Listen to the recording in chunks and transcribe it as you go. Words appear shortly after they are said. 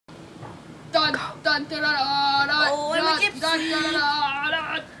Oh, I'm a gypsy.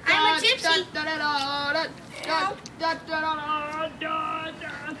 I'm a gypsy.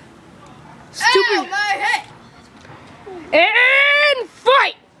 Stupid. Ow, my head. And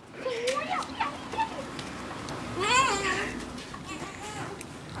fight!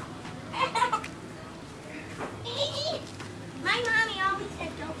 My mommy always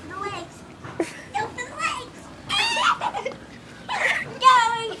said go for the legs. Go for the legs.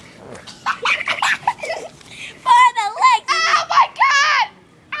 Going. For the legs. Oh my god!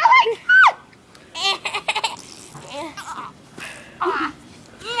 Oh my god!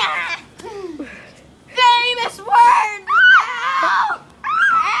 Famous word! Ow!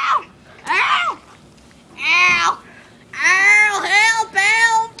 Ow! Ow! Ow! Ow! Help!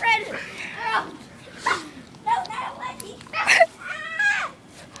 Help! Fred! Ow! No, not Wendy! Ow!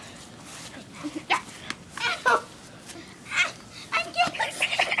 I'm getting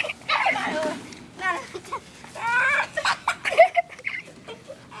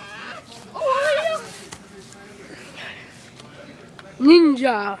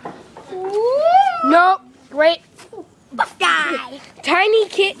Ninja. Nope. Wait. Buff guy! Tiny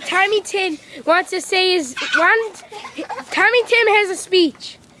Tim wants to say Tiny Tim has a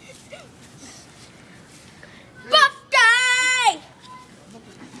speech. Buff guy!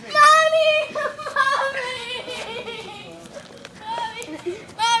 Mommy!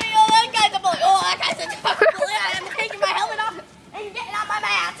 Mommy, oh, that guy's a bully. Oh, that guy's a tough bully. I'm taking my helmet off and getting on my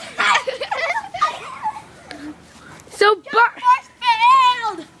mat. So, Force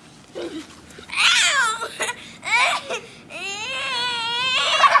failed! Ow!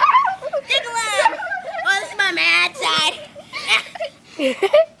 Jiggle him! Oh, this is my mad side.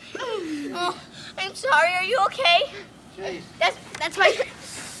 Oh, I'm sorry. Are you okay? That's my...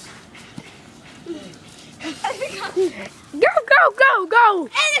 Go!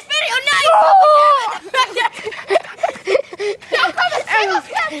 End this video now! Don't come and see us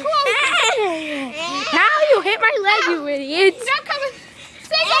that close! How you hit my leg, you idiot! Don't come and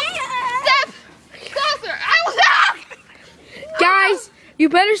step closer! I will not! Guys, you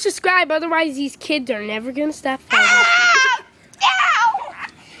better subscribe, otherwise these kids are never gonna stop fighting.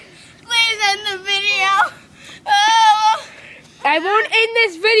 Please end the video! Oh. I won't end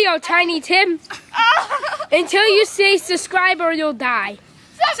this video, Tiny Tim, until you say subscribe or you'll die.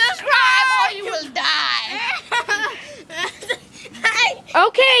 Subscribe or you will die!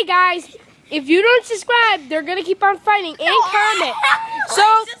 Okay, guys, if you don't subscribe, they're gonna keep on fighting and comment.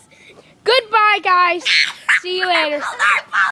 So, goodbye, guys. See you later.